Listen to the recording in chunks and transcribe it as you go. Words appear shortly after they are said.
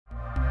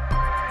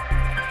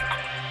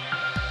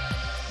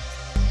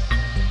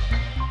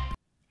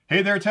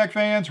Hey there tech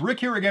fans,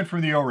 Rick here again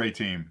from the O-Ray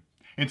team.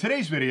 In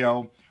today's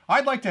video,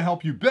 I'd like to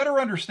help you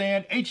better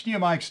understand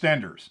HDMI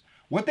extenders,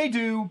 what they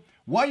do,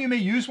 why you may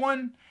use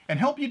one, and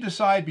help you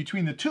decide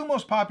between the two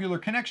most popular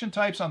connection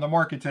types on the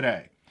market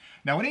today.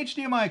 Now, an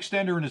HDMI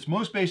extender in its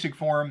most basic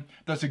form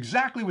does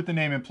exactly what the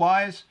name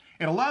implies.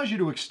 It allows you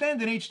to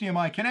extend an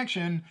HDMI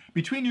connection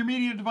between your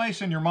media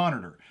device and your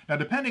monitor. Now,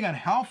 depending on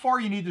how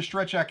far you need to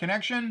stretch that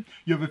connection,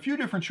 you have a few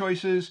different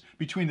choices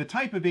between the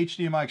type of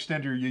HDMI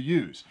extender you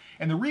use.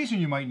 And the reason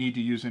you might need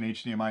to use an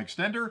HDMI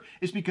extender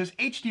is because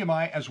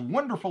HDMI, as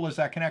wonderful as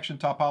that connection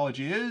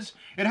topology is,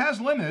 it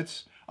has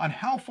limits on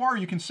how far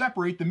you can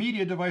separate the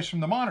media device from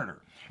the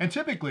monitor. And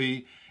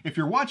typically, if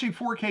you're watching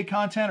 4K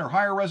content or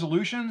higher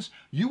resolutions,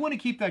 you want to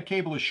keep that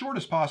cable as short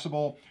as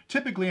possible,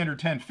 typically under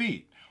 10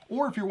 feet.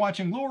 Or if you're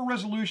watching lower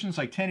resolutions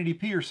like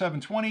 1080p or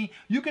 720,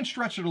 you can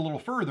stretch it a little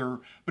further,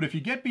 but if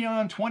you get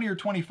beyond 20 or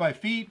 25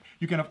 feet,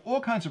 you can have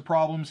all kinds of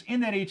problems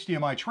in that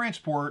HDMI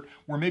transport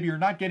where maybe you're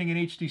not getting an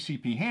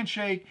HDCP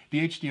handshake,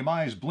 the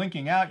HDMI is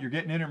blinking out, you're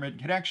getting intermittent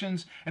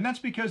connections, and that's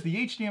because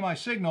the HDMI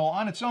signal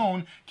on its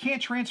own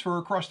can't transfer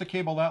across the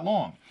cable that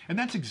long. And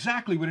that's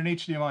exactly what an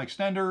HDMI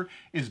extender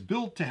is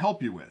built to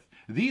help you with.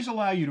 These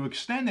allow you to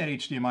extend that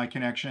HDMI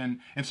connection,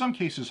 in some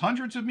cases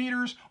hundreds of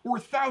meters or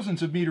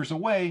thousands of meters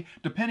away,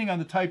 depending on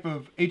the type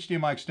of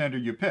HDMI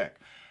extender you pick.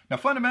 Now,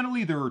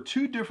 fundamentally, there are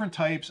two different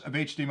types of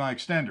HDMI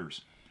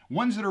extenders.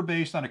 Ones that are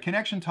based on a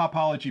connection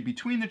topology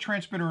between the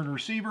transmitter and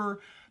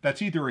receiver,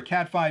 that's either a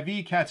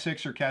Cat5e,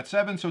 Cat6, or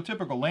Cat7, so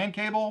typical LAN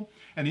cable,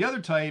 and the other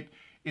type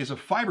is a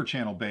fiber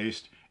channel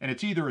based, and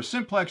it's either a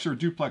simplex or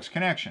duplex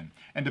connection.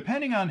 And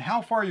depending on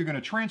how far you're going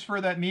to transfer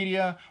that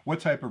media, what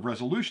type of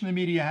resolution the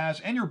media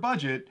has, and your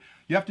budget,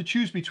 you have to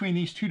choose between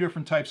these two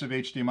different types of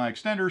HDMI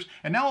extenders.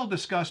 And now I'll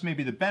discuss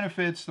maybe the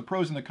benefits, the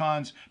pros and the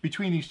cons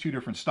between these two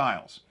different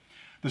styles.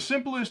 The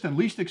simplest and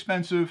least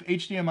expensive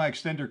HDMI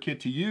extender kit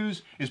to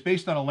use is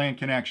based on a LAN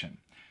connection.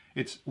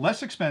 It's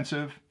less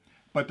expensive,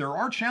 but there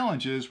are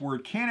challenges where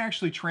it can't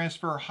actually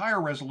transfer higher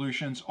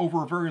resolutions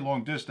over a very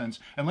long distance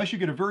unless you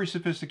get a very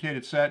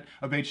sophisticated set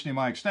of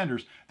HDMI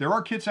extenders. There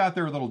are kits out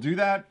there that'll do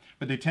that,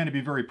 but they tend to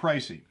be very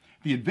pricey.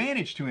 The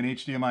advantage to an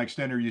HDMI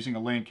extender using a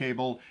LAN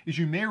cable is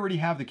you may already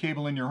have the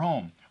cable in your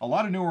home. A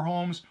lot of newer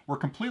homes were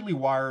completely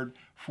wired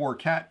for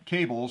Cat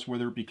cables,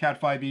 whether it be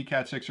Cat5e,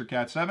 Cat6, or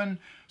Cat7,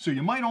 so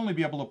you might only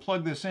be able to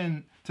plug this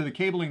in to the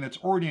cabling that's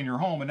already in your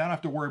home and not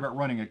have to worry about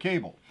running a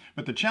cable.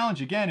 But the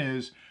challenge again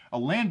is a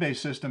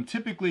LAN-based system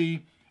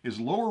typically is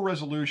lower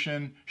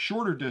resolution,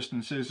 shorter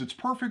distances. It's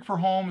perfect for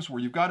homes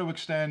where you've got to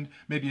extend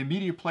maybe a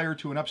media player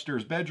to an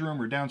upstairs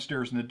bedroom or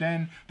downstairs in the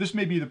den. This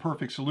may be the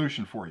perfect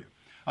solution for you.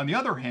 On the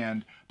other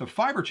hand, the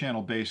fiber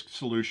channel based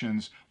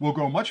solutions will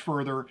go much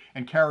further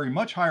and carry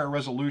much higher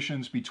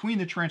resolutions between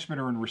the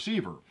transmitter and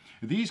receiver.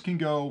 These can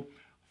go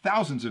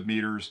thousands of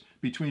meters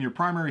between your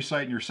primary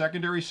site and your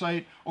secondary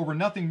site over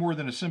nothing more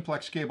than a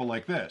simplex cable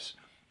like this.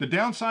 The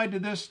downside to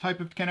this type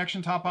of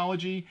connection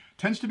topology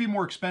tends to be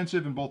more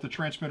expensive in both the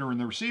transmitter and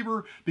the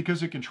receiver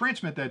because it can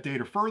transmit that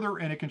data further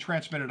and it can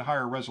transmit at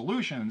higher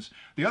resolutions.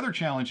 The other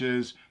challenge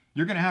is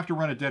you're going to have to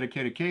run a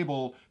dedicated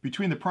cable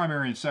between the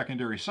primary and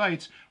secondary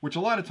sites, which a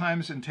lot of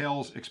times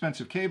entails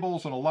expensive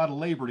cables and a lot of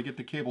labor to get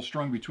the cable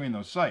strung between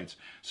those sites.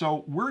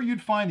 So where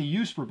you'd find the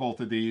use for both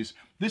of these,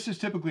 this is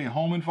typically a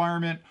home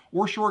environment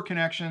or short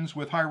connections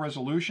with high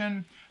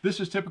resolution. This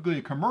is typically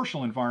a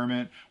commercial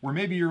environment where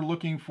maybe you're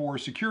looking for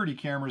security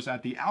cameras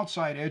at the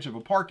outside edge of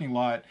a parking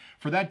lot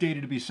for that data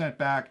to be sent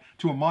back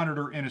to a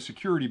monitor in a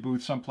security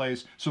booth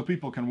someplace so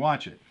people can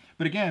watch it.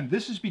 But again,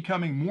 this is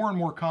becoming more and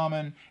more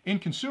common in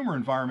consumer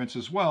environments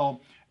as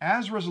well.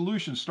 As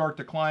resolutions start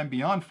to climb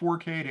beyond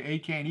 4K to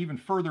 8K and even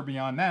further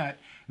beyond that,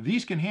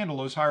 these can handle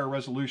those higher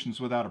resolutions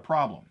without a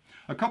problem.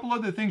 A couple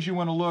other things you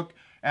want to look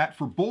at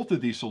for both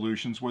of these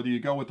solutions, whether you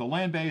go with the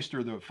LAN-based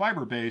or the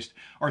fiber-based,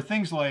 are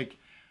things like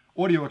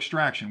audio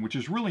extraction, which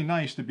is really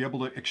nice to be able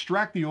to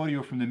extract the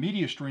audio from the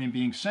media stream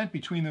being sent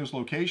between those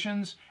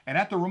locations and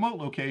at the remote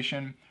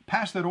location,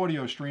 pass that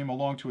audio stream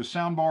along to a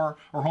soundbar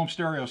or home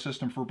stereo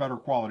system for better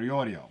quality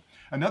audio.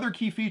 Another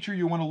key feature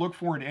you want to look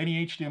for in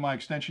any HDMI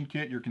extension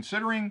kit you're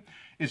considering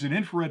is an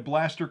infrared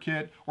blaster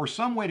kit or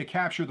some way to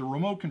capture the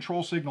remote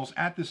control signals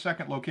at this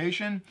second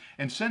location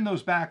and send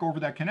those back over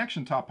that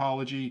connection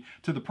topology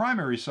to the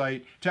primary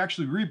site to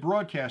actually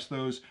rebroadcast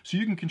those so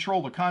you can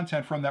control the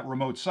content from that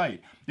remote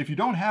site. If you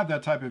don't have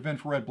that type of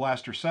infrared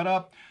blaster set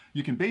up,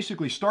 you can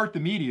basically start the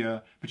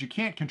media, but you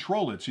can't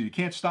control it. So you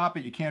can't stop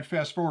it, you can't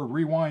fast forward,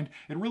 rewind.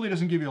 It really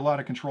doesn't give you a lot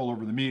of control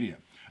over the media.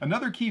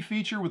 Another key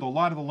feature with a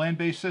lot of the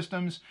LAN-based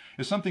systems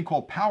is something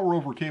called power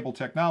over cable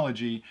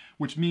technology,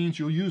 which means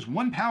you'll use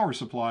one power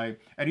supply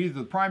at either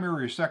the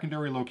primary or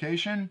secondary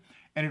location,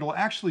 and it'll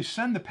actually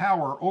send the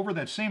power over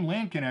that same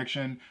LAN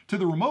connection to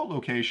the remote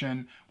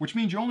location, which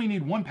means you only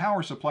need one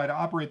power supply to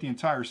operate the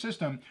entire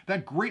system.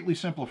 That greatly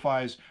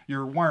simplifies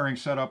your wiring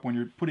setup when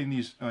you're putting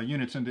these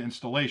units into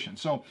installation.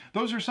 So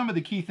those are some of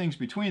the key things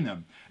between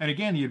them. And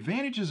again, the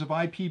advantages of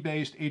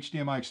IP-based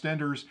HDMI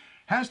extenders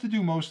has to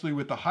do mostly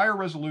with the higher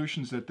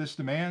resolutions that this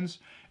demands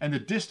and the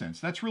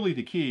distance. That's really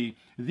the key.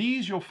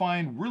 These you'll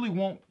find really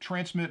won't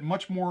transmit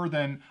much more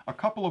than a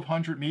couple of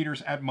 100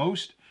 meters at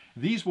most.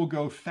 These will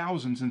go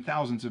thousands and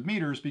thousands of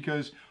meters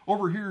because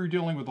over here you're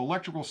dealing with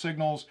electrical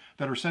signals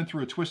that are sent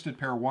through a twisted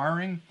pair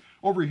wiring.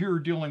 Over here you're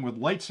dealing with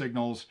light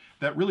signals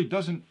that really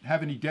doesn't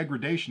have any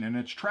degradation and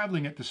it's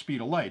traveling at the speed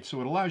of light.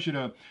 So it allows you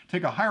to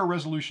take a higher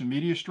resolution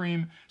media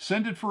stream,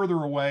 send it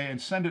further away, and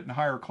send it in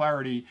higher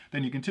clarity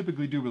than you can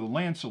typically do with a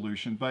LAN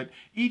solution. But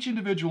each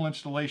individual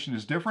installation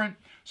is different,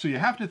 so you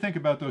have to think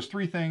about those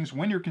three things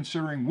when you're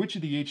considering which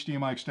of the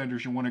HDMI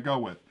extenders you want to go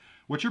with.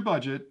 What's your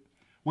budget?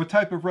 What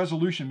type of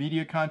resolution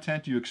media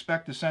content do you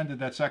expect to send to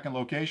that second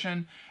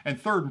location? And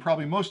third, and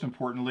probably most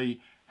importantly,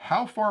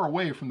 how far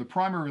away from the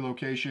primary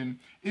location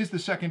is the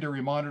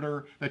secondary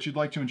monitor that you'd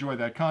like to enjoy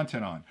that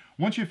content on?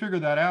 Once you figure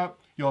that out,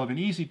 you'll have an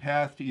easy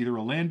path to either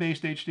a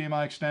LAN-based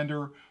HDMI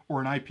extender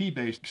or an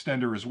IP-based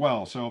extender as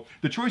well. So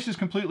the choice is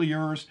completely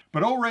yours,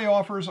 but O-Ray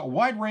offers a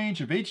wide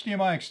range of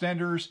HDMI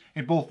extenders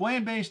in both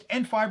LAN-based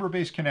and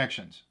fiber-based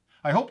connections.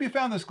 I hope you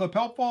found this clip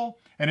helpful,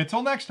 and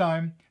until next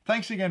time,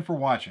 thanks again for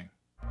watching.